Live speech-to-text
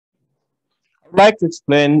I'd like to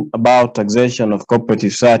explain about taxation of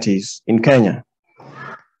cooperative societies in Kenya.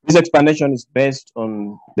 This explanation is based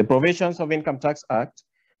on the provisions of Income Tax Act,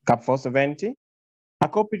 Cap 470. A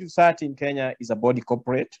cooperative society in Kenya is a body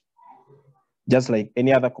corporate, just like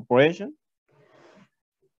any other corporation,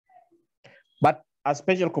 but a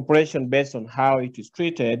special corporation based on how it is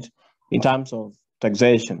treated in terms of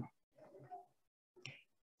taxation.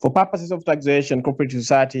 For purposes of taxation, cooperative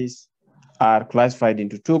societies are classified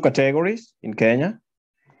into two categories in Kenya.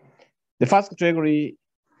 The first category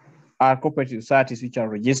are cooperative societies which are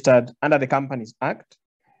registered under the Companies Act,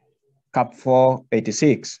 Cap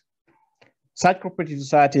 486. Such cooperative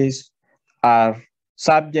societies are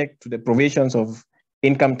subject to the provisions of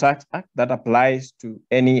Income Tax Act that applies to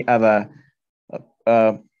any other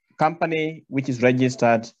company which is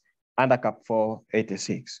registered under Cap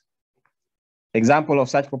 486. Example of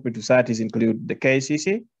such cooperative societies include the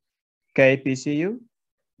KCC, KPCU,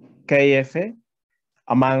 KFA,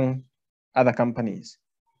 among other companies.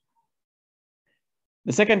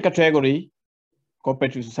 The second category,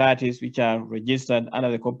 cooperative societies which are registered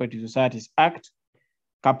under the Cooperative Societies Act,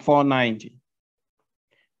 Cap 490.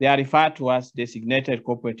 They are referred to as designated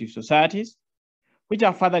cooperative societies, which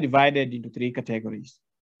are further divided into three categories.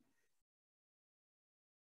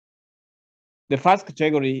 The first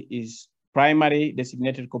category is primary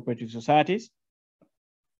designated cooperative societies,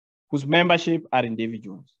 whose membership are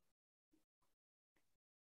individuals.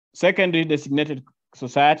 Secondary designated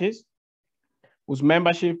societies, whose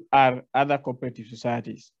membership are other cooperative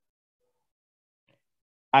societies.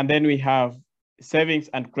 And then we have savings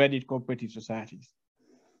and credit cooperative societies.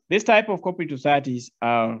 This type of cooperative societies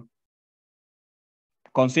are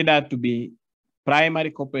considered to be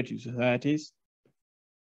primary cooperative societies,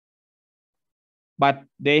 but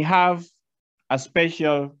they have a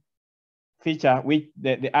special feature which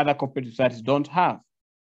the other cooperative societies don't have,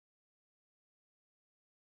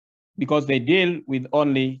 because they deal with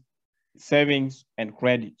only savings and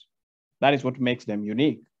credit. That is what makes them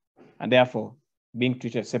unique, and therefore being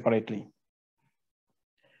treated separately.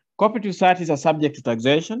 Cooperative societies are subject to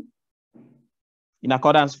taxation in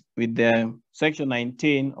accordance with the Section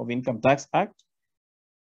 19 of Income Tax Act.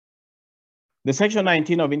 The Section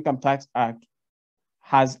 19 of Income Tax Act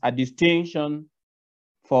has a distinction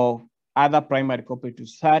for other primary cooperative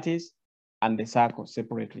societies and the SACCO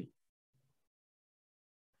separately.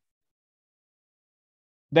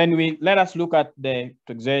 Then let us look at the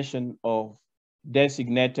taxation of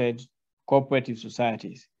designated cooperative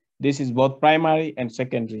societies. This is both primary and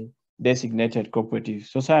secondary designated cooperative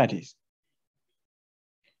societies.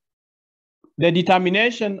 The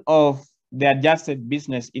determination of the adjusted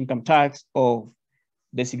business income tax of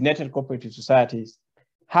designated cooperative societies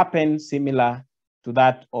happens similar to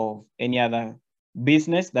that of any other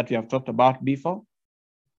business that we have talked about before.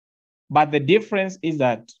 But the difference is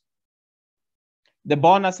that the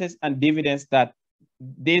bonuses and dividends that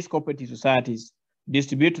these cooperative societies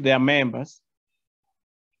distribute to their members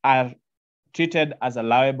are treated as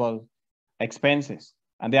allowable expenses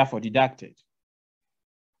and therefore deducted.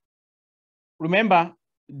 Remember,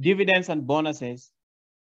 dividends and bonuses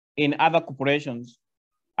in other corporations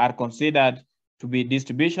are considered to be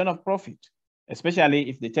distribution of profit, especially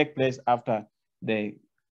if they take place after the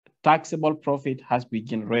taxable profit has been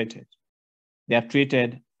generated. They are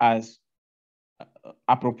treated as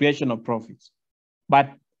appropriation of profits.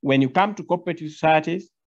 But when you come to cooperative societies,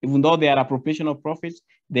 even though they are appropriation of profits,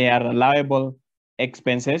 they are allowable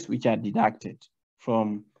expenses which are deducted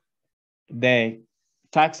from the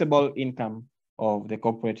taxable income of the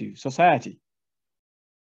cooperative society.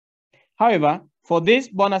 However, for these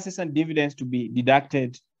bonuses and dividends to be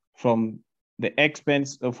deducted from the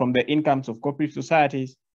expense from the incomes of cooperative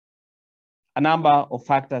societies, a number of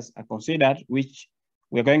factors are considered, which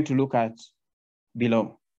we're going to look at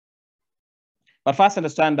below. But first,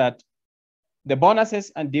 understand that the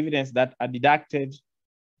bonuses and dividends that are deducted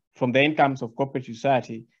from the incomes of cooperative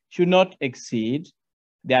society should not exceed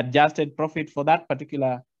the adjusted profit for that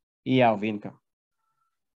particular year of income.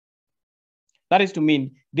 That is to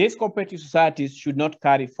mean these cooperative societies should not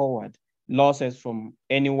carry forward losses from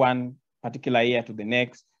any one particular year to the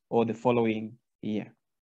next or the following year.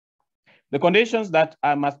 The conditions that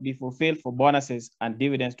must be fulfilled for bonuses and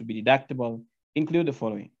dividends to be deductible include the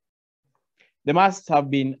following. They must have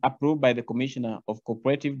been approved by the Commissioner of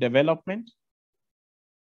Cooperative Development.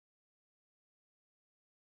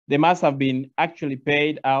 They must have been actually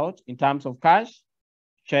paid out in terms of cash,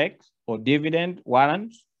 checks, or dividend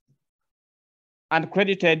warrants, and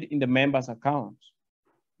credited in the member's account.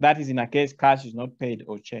 That is in a case cash is not paid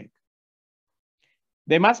or check.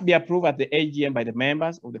 They must be approved at the AGM by the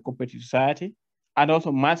members of the cooperative society, and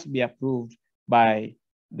also must be approved by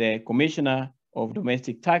the Commissioner of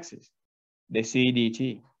Domestic Taxes, the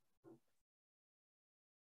CDT.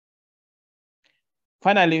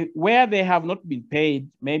 Finally, where they have not been paid,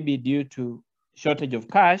 maybe due to shortage of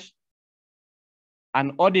cash,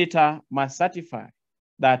 an auditor must certify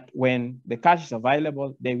that when the cash is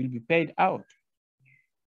available, they will be paid out.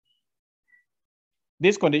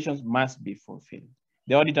 These conditions must be fulfilled.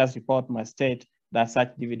 The auditor's report must state that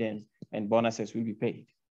such dividends and bonuses will be paid.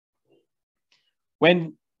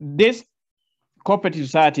 When these cooperative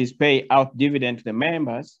societies pay out dividend to the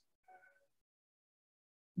members,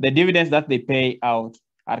 the dividends that they pay out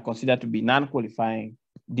are considered to be non-qualifying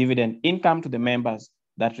dividend income to the members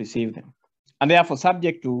that receive them, and therefore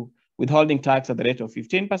subject to withholding tax at the rate of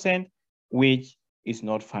 15%, which is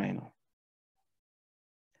not final.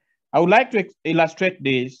 I would like to illustrate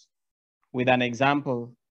this with an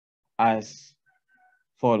example as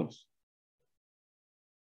follows.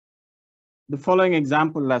 The following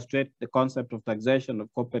example illustrates the concept of taxation of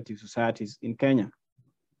cooperative societies in Kenya.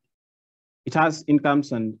 It has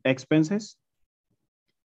incomes and expenses.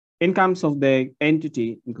 Incomes of the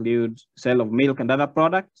entity include sale of milk and other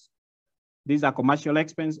products. These are commercial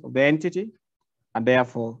expense of the entity and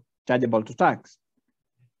therefore chargeable to tax.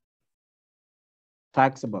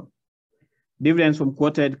 Taxable. Dividends from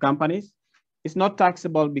quoted companies is not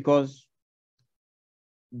taxable because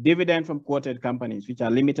dividend from quoted companies, which are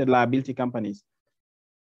limited liability companies,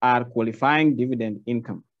 are qualifying dividend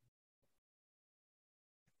income.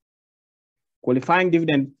 Qualifying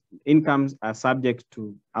dividend incomes are subject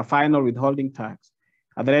to a final withholding tax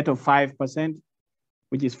at the rate of 5%,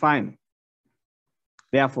 which is final.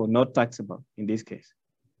 Therefore, not taxable in this case.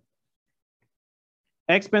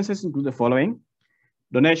 Expenses include the following: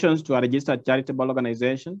 donations to a registered charitable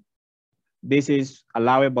organization. This is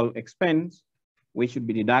allowable expense, which should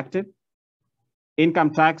be deducted.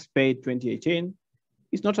 Income tax paid 2018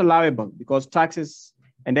 is not allowable because taxes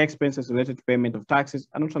and expenses related to payment of taxes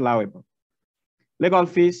are not allowable. Legal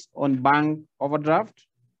fees on bank overdraft.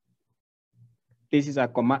 This is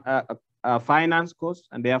a finance cost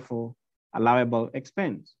and therefore allowable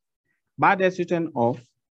expense. Bad debts written off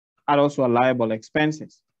are also allowable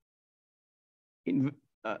expenses.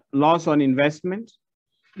 Loss on investment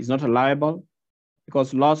is not allowable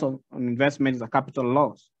because loss on investment is a capital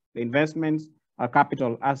loss. The investments are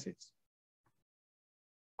capital assets.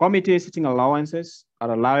 Committee sitting allowances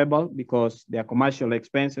are allowable because they are commercial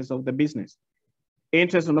expenses of the business.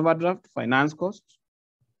 Interest on overdraft, finance costs,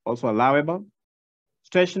 also allowable.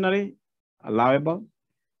 Stationery, allowable.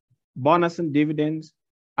 Bonus and dividends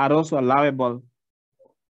are also allowable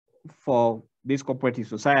for these cooperative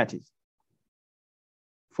societies.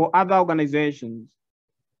 For other organizations,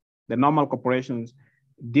 the normal corporations,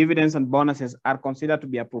 dividends and bonuses are considered to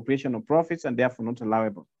be appropriation of profits and therefore not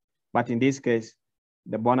allowable. But in this case,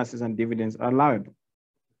 the bonuses and dividends are allowable.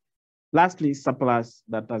 Lastly, surplus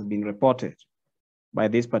that has been reported by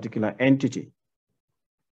this particular entity.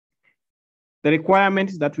 The requirement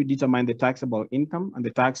is that we determine the taxable income and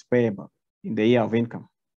the tax payable in the year of income.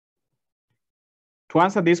 To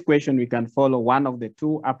answer this question, we can follow one of the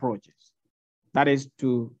two approaches. That is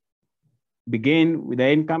to begin with the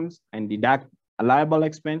incomes and deduct allowable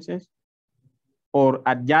expenses, or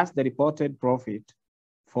adjust the reported profit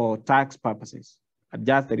for tax purposes,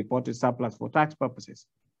 adjust the reported surplus for tax purposes.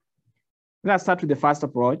 Let's start with the first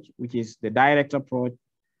approach, which is the direct approach,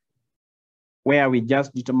 where we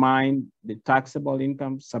just determine the taxable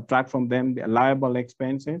income, subtract from them the allowable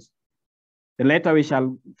expenses. Then later we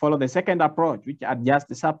shall follow the second approach, which adjusts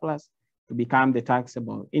the surplus to become the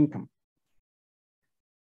taxable income.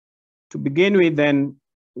 To begin with, then,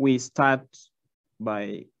 we start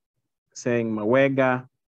by saying Mawega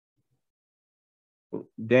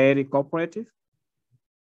Dairy Cooperative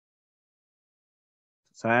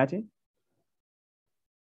Society.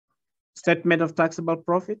 Statement of taxable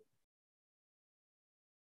profit.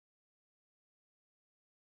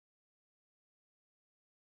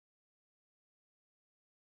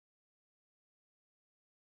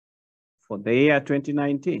 For the year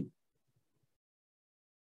 2019,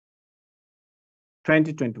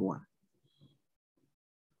 2021.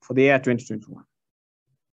 For the year 2021.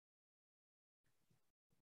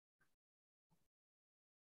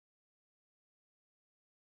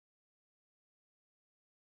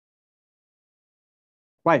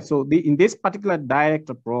 Right, so in this particular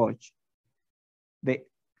direct approach, the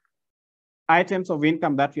items of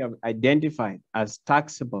income that we have identified as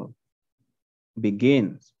taxable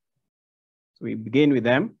begins. So we begin with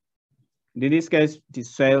them. In this case, it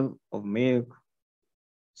is sale of milk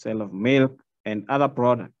and other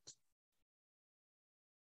products.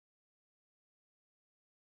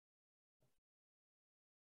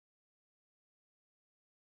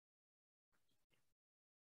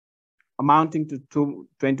 amounting to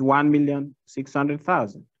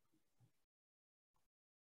 21,600,000.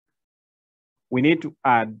 We need to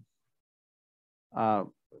add,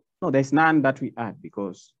 no, there's none that we add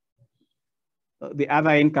because the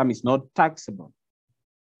other income is not taxable.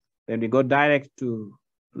 Then we go direct to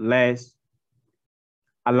less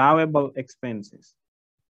allowable expenses.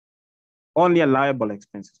 Only allowable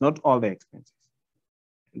expenses, not all the expenses.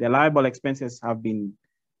 The allowable expenses have been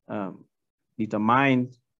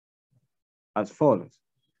determined as follows.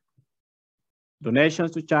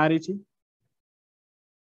 Donations to charity,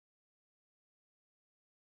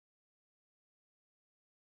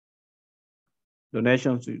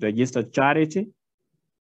 donations to registered charity,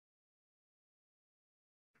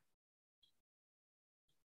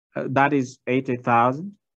 that is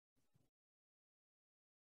 80,000.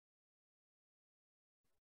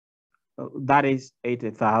 That is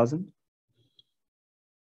 80,000.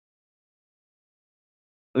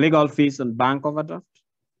 Legal fees and bank overdraft.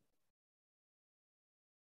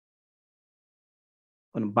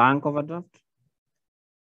 On bank overdraft.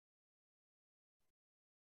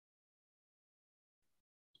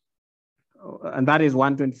 And that is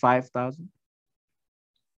 125,000.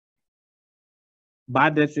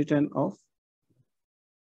 Bad debt written off.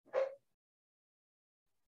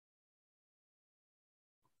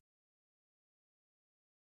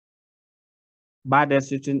 Bad debt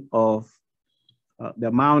written off. The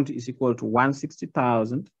amount is equal to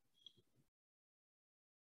 160,000.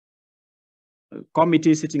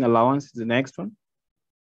 Committee sitting allowance is the next one.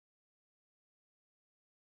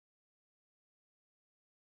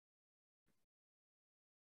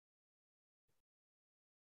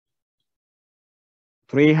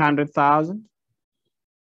 $300,000.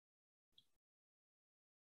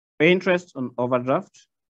 Interest on overdraft.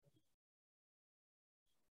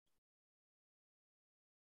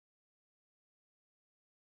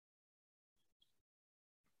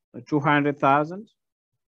 $200,000.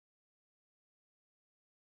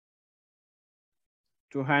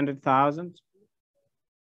 $200,000.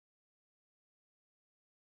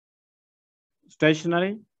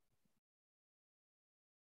 Stationery.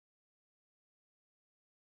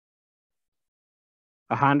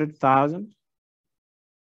 $100,000.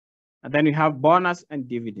 And then you have bonus and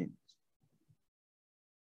dividends.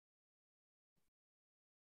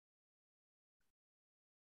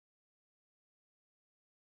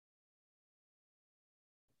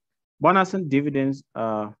 Bonus and dividends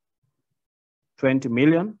are 20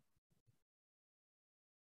 million.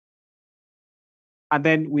 And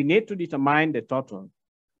then we need to determine the total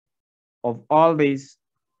of all these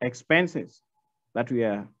expenses that we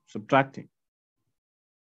are subtracting.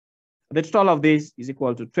 The total of this is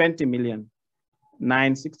equal to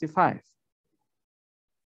 20,965,000.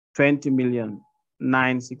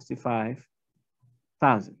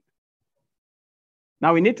 20,965,000.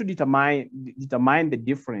 Now we need to determine the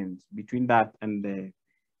difference between that and the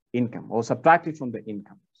income, or subtract it from the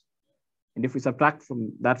incomes. And if we subtract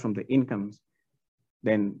from the incomes,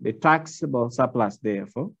 then the taxable surplus,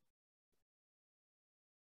 therefore,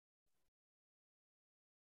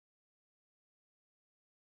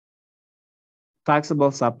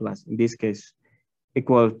 taxable surplus in this case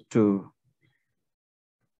equal to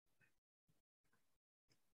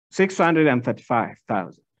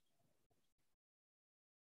 635,000.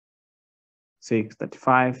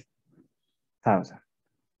 635,000.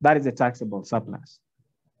 That is the taxable surplus.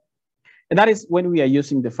 And that is when we are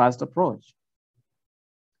using the first approach.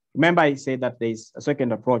 Remember, I said that there is a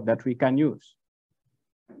second approach that we can use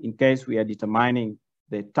in case we are determining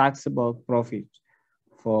the taxable profit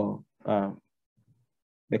for the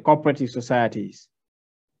cooperative societies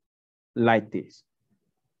like this.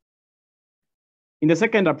 In the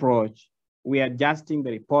second approach, we are adjusting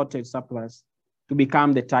the reported surplus to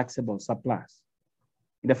become the taxable surplus.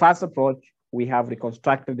 In the first approach, we have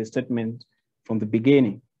reconstructed the statement from the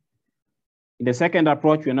beginning. In the second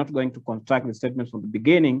approach, we are not going to construct the statement from the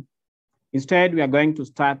beginning. Instead, we are going to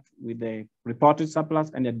start with the reported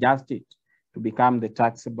surplus and adjust it to become the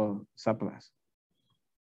taxable surplus.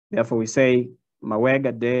 Therefore, we say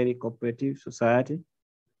Mawega Dairy Cooperative Society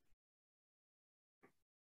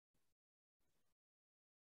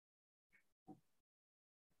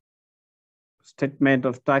statement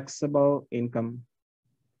of taxable income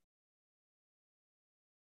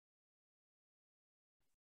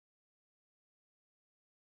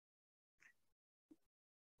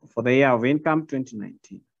for the year of income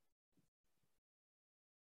 2019.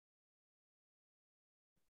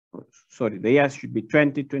 Sorry, the year should be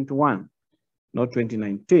 2021, not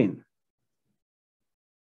 2019.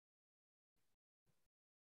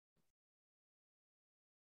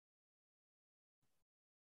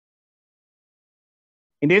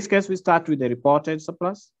 In this case, we start with the reported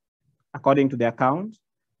surplus according to the account.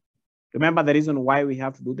 Remember, the reason why we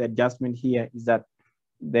have to do the adjustment here is that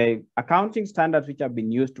the accounting standards which have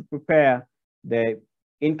been used to prepare the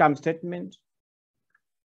income statement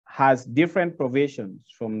has different provisions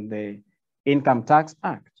from the Income Tax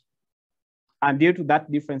Act. And due to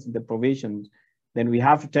that difference in the provisions, then we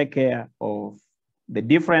have to take care of the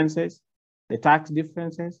differences, the tax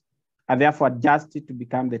differences, and therefore adjust it to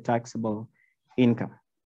become the taxable income.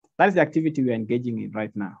 That is the activity we are engaging in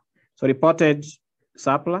right now. So reported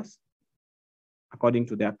surplus, according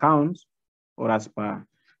to the accounts, or as per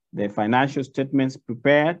the financial statements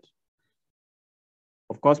prepared,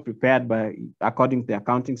 of course, prepared by according to the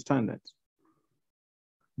accounting standards.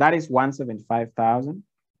 That is 175,000.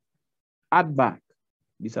 Add back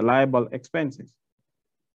disallowable expenses.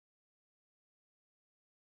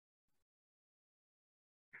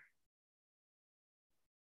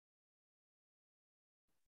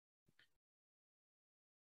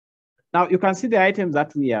 Now you can see the items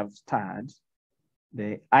that we have starred.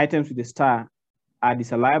 The items with the star are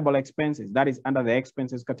disallowable expenses. That is under the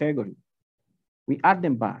expenses category. We add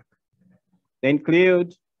them back. They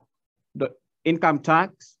include the income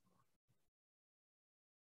tax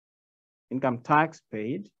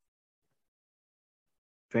paid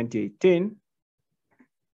 2018.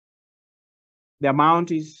 The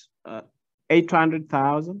amount is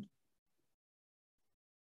 800,000.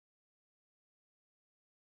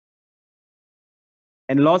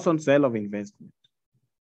 And loss on sale of investment.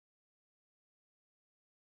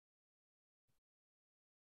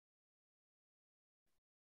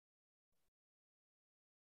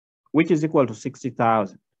 Which is equal to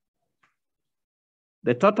 60,000.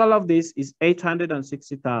 The total of this is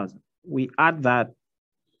 860,000. We add that,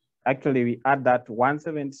 actually we add that to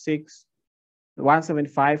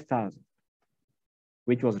 175,000,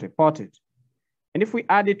 which was reported. And if we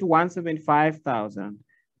add it to 175,000,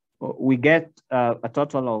 we get a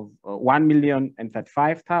total of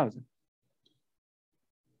 1,035,000.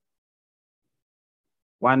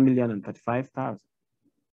 1,035,000.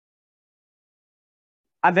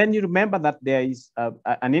 And then you remember that there is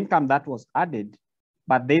an income that was added,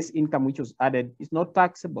 but this income which was added is not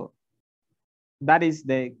taxable. That is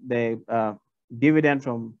the dividend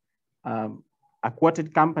from a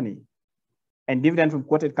quoted company. And dividend from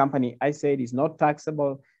quoted company, I said, is not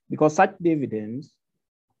taxable because such dividends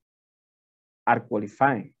are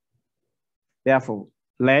qualifying. Therefore,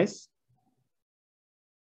 less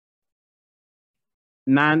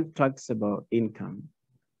non-taxable income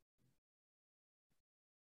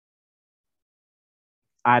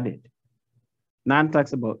added.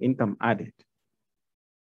 Non-taxable income added.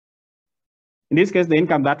 In this case, the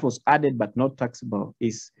income that was added but not taxable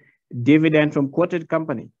is dividend from quoted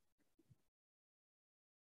company.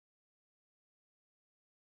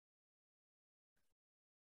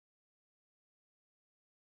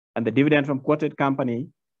 And the dividend from quoted company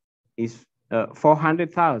is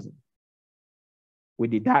 400,000. We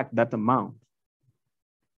deduct that amount.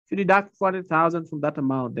 If you deduct 400,000 from that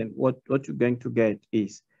amount, then what you're going to get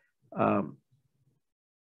is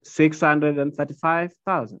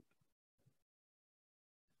 635,000.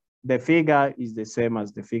 The figure is the same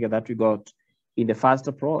as the figure that we got in the first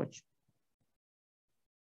approach.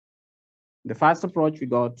 The first approach, we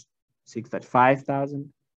got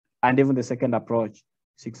 635,000, and even the second approach,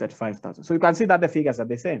 635,000. So you can see that the figures are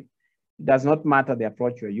the same. It does not matter the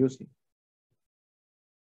approach you're using.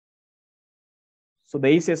 So the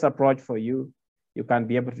easiest approach for you, you can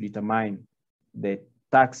be able to determine the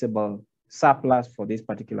taxable surplus for this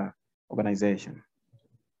particular organization.